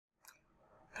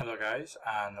Hello guys,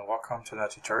 and welcome to the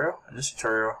tutorial. In this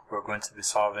tutorial we're going to be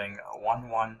solving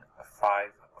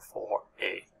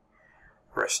 1154A,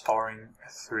 restoring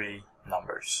three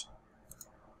numbers.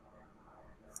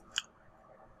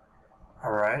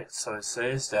 Alright, so it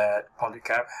says that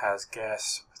Polycap has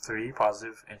guessed three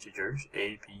positive integers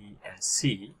A, B, and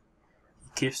C.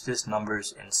 He keeps these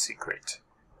numbers in secret,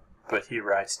 but he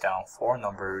writes down four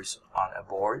numbers on a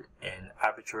board in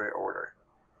arbitrary order.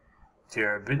 They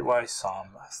are bitwise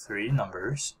sum three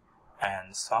numbers,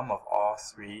 and sum of all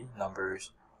three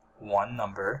numbers one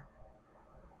number,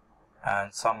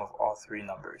 and sum of all three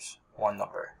numbers one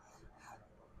number.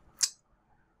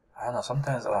 I don't know,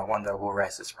 sometimes I wonder who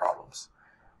writes these problems.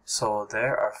 So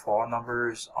there are four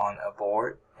numbers on a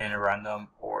board in random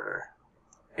order: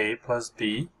 A plus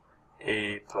B,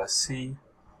 A plus C,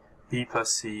 B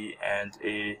plus C, and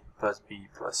A plus B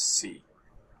plus C.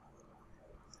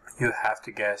 You have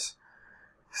to guess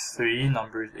three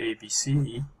numbers A, B,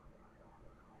 C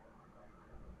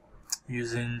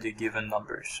using the given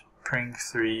numbers. Print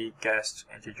three guessed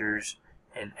integers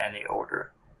in any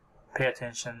order. Pay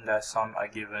attention that some are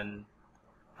given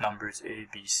numbers A,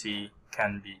 B, C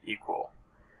can be equal.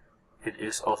 It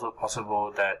is also possible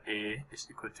that A is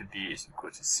equal to B is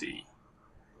equal to C.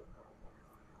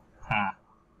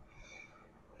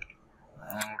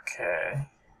 Okay.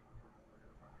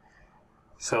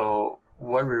 So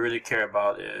what we really care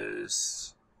about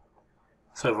is,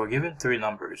 so if we're given three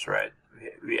numbers, right,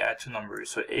 we add two numbers,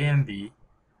 so A and B,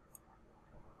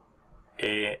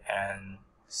 A and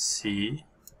C,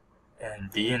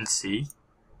 and B and C,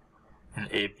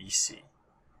 and A, B, C.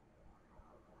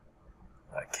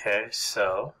 Okay,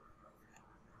 so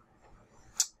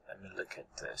let me look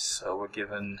at this. So we're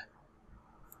given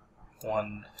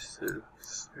 1, 2,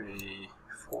 3,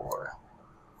 4.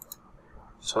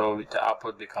 So the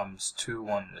output becomes 2,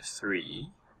 1,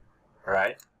 3,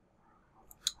 right?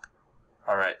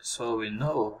 Alright, so we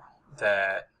know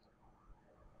that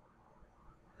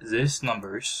these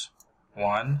numbers,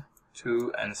 1,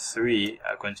 2, and 3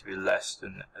 are going to be less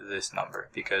than this number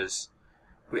because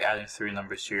we're adding three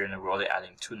numbers here and we're only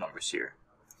adding two numbers here.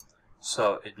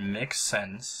 So it makes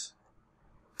sense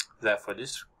that for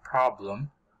this problem,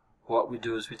 what we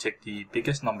do is we take the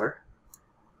biggest number,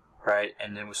 right,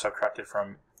 and then we subtract it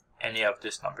from any of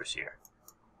these numbers here,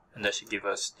 and that should give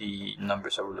us the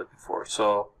numbers that we're looking for.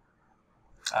 So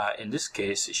in this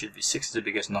case it should be 6 is the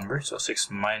biggest number, so 6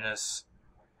 minus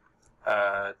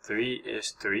 3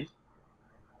 is 3,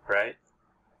 right?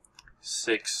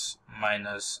 6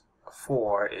 minus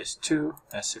 4 is 2,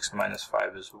 and 6 minus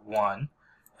 5 is 1.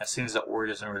 And since the order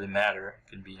doesn't really matter,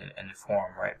 it can be in any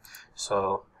form, right?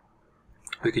 So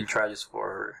we can try this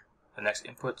for the next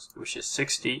input, which is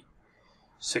 60.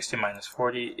 60 minus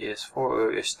 40 is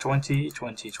 20,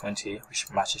 20, 20, which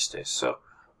matches this. So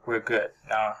we're good.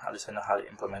 Now at least I know how to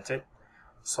implement it.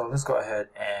 So let's go ahead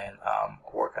and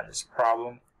work on this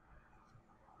problem.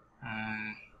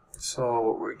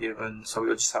 So we're given, so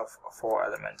we'll just have four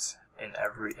elements in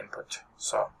every input.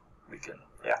 So we can,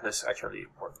 let's actually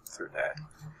work through that.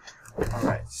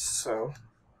 Alright, so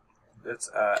let's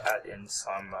add in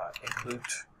some include.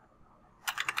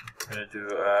 I'm going to do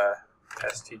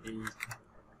std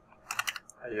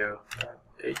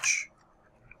io.h.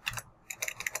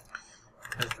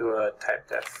 Let's do a type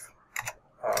def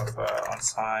of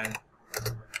unsigned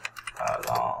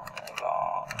long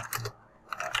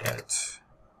int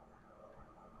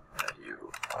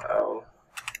url,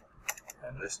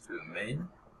 and let's do main.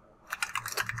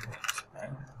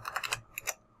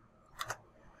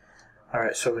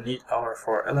 Alright, so we need our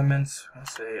four elements.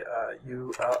 Let's say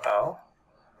ull,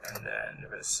 and then we're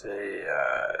going to say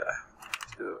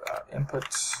do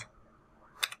inputs.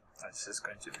 This is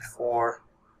going to be 4,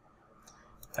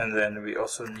 and then we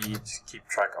also need to keep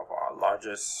track of our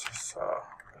largest. So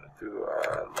I'm going to do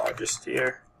largest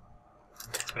here.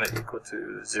 It's going to equal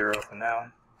to 0 for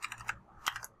now,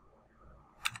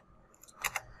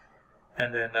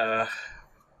 and then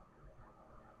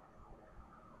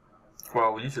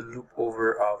well, we need to loop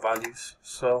over our values.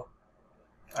 So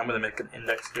I'm going to make an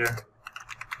index here,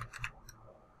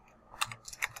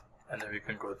 and then we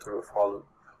can go through a for loop.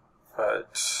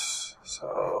 But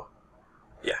so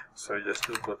you just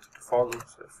do go to the for loop.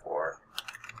 So for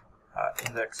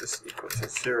index is equal to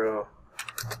 0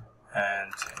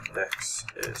 and index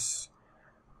is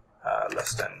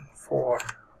less than 4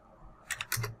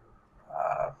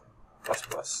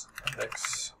 plus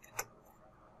index.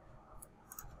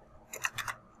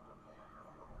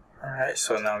 Alright,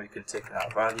 so now we can take in our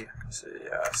value. Say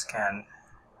scan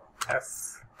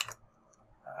f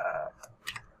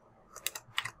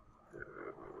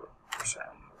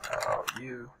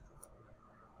 %u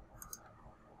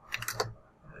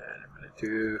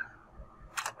do,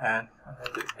 and I'm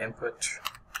going to do input,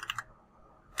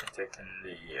 take in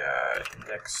the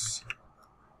index.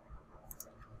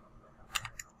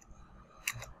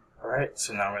 Alright,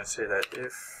 so now I'm going to say that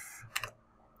if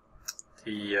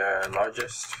the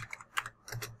largest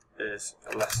is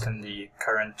less than the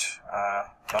current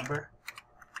number,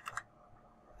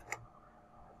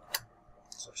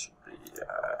 so it should be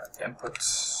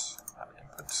inputs,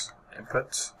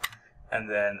 and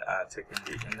then take in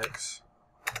the index.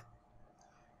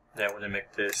 Then we're going to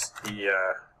make this the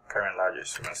current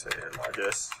largest. We're going to say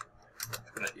largest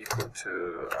is going to equal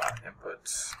to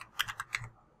inputs,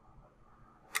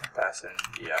 and pass in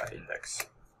the index.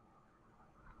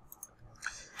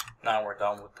 Now we're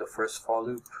done with the first for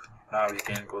loop. Now we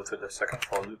can go to the second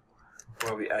for loop,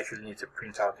 where we actually need to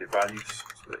print out the values.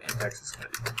 So the index is going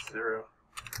to equal 0,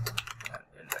 and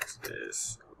index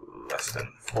is less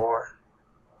than 4,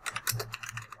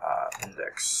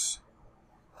 index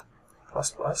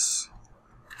plus plus.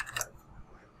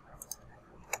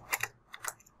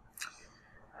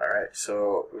 Alright,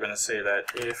 so we're going to say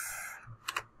that if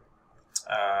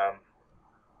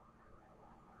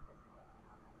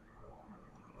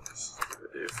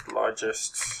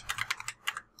largest,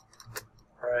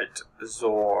 right,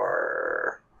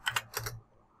 XOR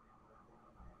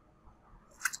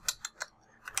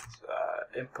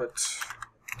input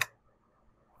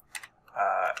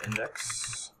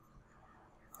index.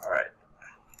 Alright,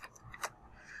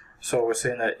 so we're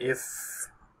saying that if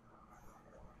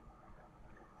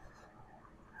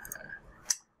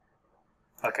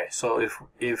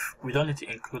if we don't need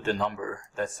to include the number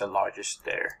that's the largest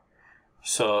there.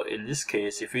 So in this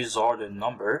case, if we XOR the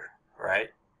number, right,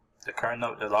 the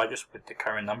largest with the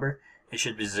current number, it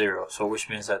should be 0. So which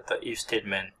means that the if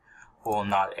statement will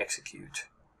not execute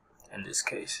in this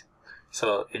case.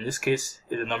 So in this case,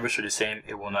 if the numbers are the same,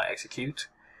 it will not execute.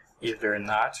 If they're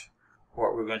not,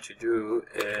 what we're going to do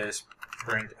is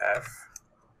print f,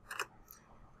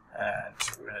 and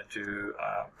we're going to do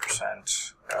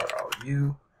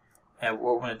 %LLU, and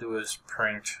what we're going to do is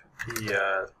print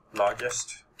the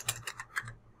largest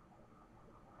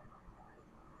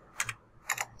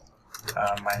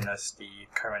minus the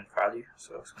current value,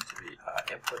 so it's going to be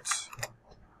inputs,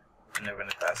 and then we're going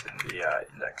to pass in the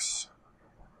index.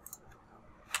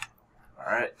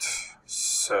 Alright,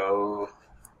 so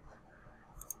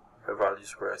the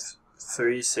values were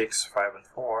 3, 6, 5, and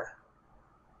 4.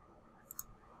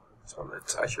 So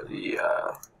let's actually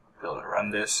build and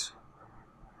run this.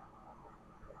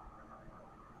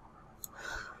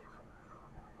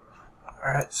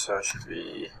 Alright, so it should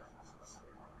be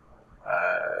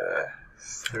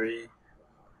 3,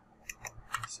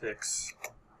 6,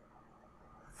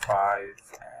 5,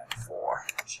 and 4.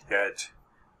 You should get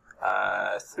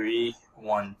 3,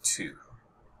 1, 2.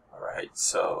 Alright,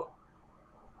 so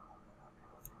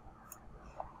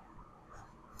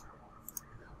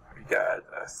we got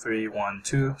 3, 1,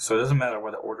 2. So it doesn't matter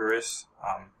what the order is,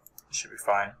 it should be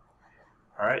fine.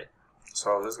 Alright,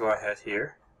 so let's go ahead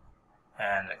here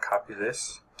and copy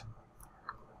this.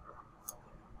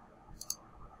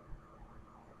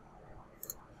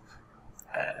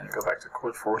 And go back to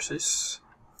Codeforces,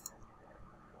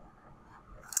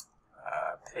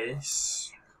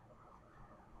 paste,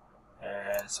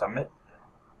 and submit.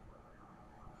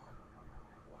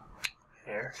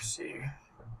 Here, see.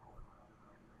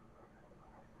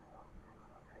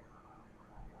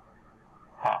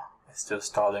 It's still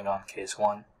stalling on case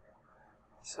 1,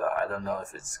 so I don't know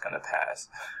if it's gonna pass.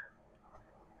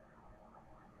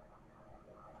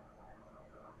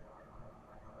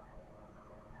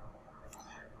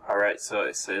 Alright, so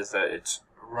it says that it's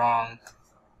wrong.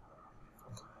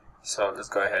 So let's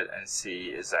go ahead and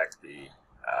see exactly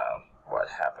what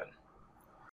happened.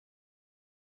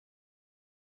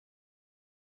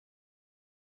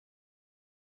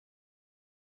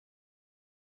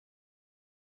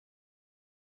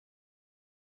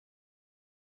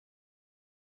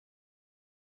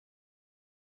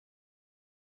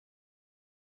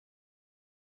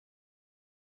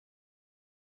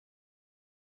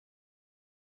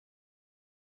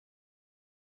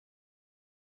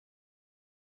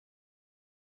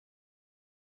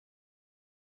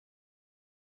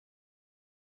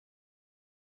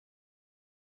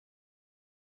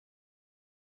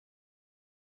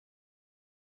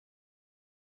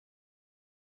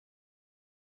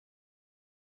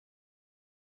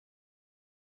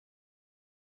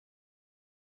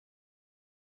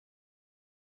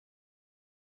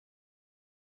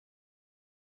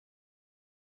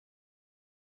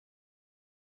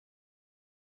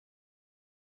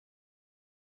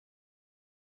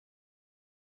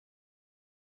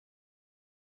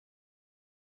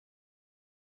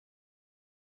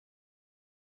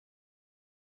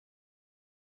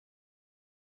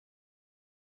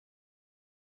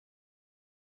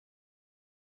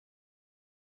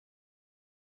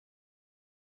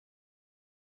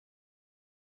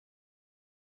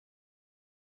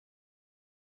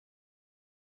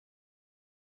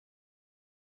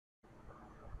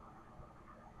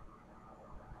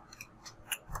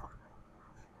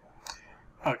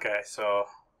 Okay, so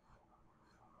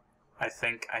I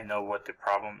think I know what the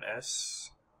problem is.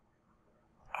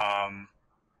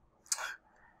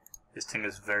 This thing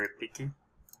is very picky.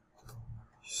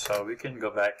 So we can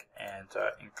go back and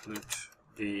include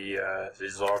the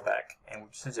XOR back, and we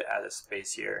just need to add a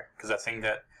space here, because I think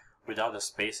that without the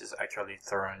space is actually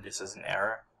throwing this as an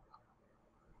error.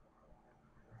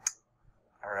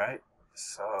 Alright,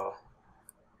 so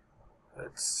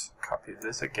let's copy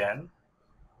this again.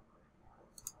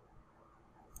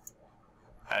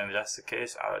 And if that's the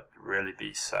case, I would really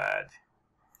be sad.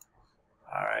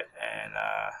 Alright, and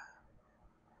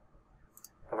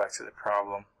go back to the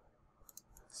problem,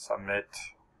 submit,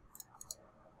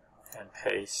 and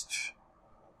paste.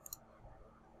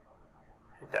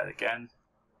 Hit that again.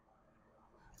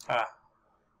 And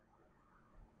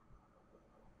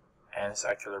it's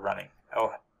actually running.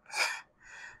 Oh,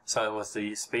 so it was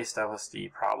the space that was the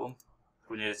problem.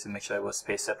 We needed to make sure it was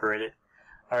space separated.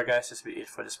 Alright guys, this will be it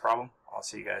for this problem. I'll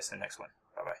see you guys in the next one.